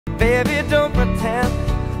baby, don't pretend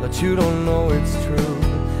that you don't know it's true,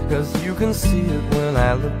 'cause you can see it when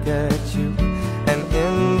I look at you. And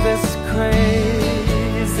in this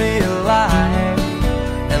crazy life,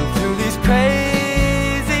 and through these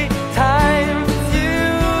crazy times,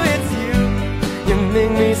 it's you, you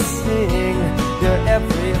make me sing your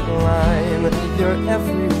every line, your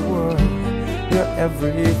every word, your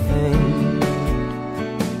everything.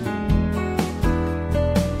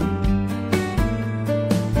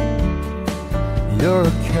 You're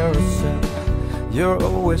a carousel, you're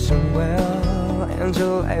always well, and you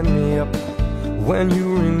light me up when you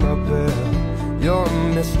ring my bell. You're a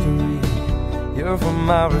mystery, you're from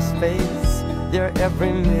outer space, you're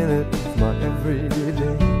every minute of my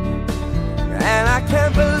everyday. And I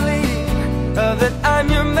can't believe that I'm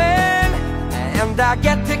your man, and I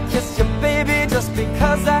get to kiss you, baby, just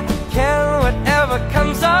because I can. Whatever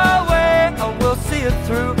comes our way, I will see it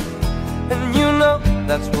through, and you know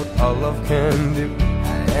that's what our love can do.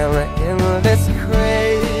 And in this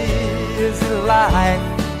crazy life,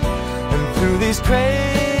 and through these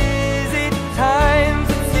crazy times,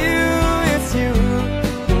 it's you,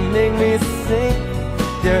 you make me sing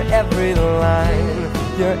your every line,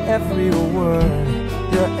 your every word,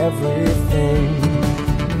 your everything.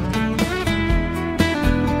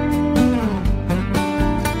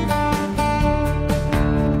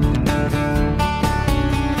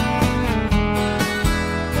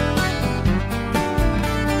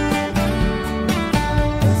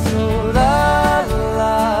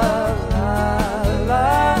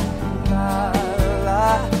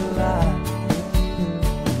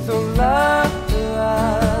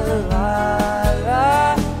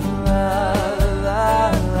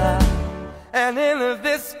 And in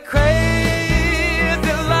this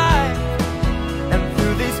crazy life, and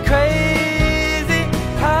through these crazy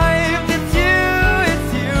times, it's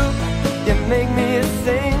you, you make me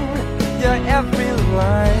sing your every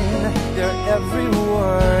line, your every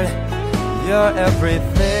word, your everything,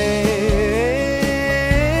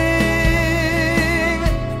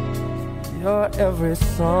 your every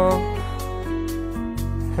song,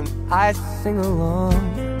 and I sing along,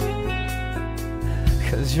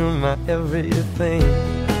 'cause you're my everything.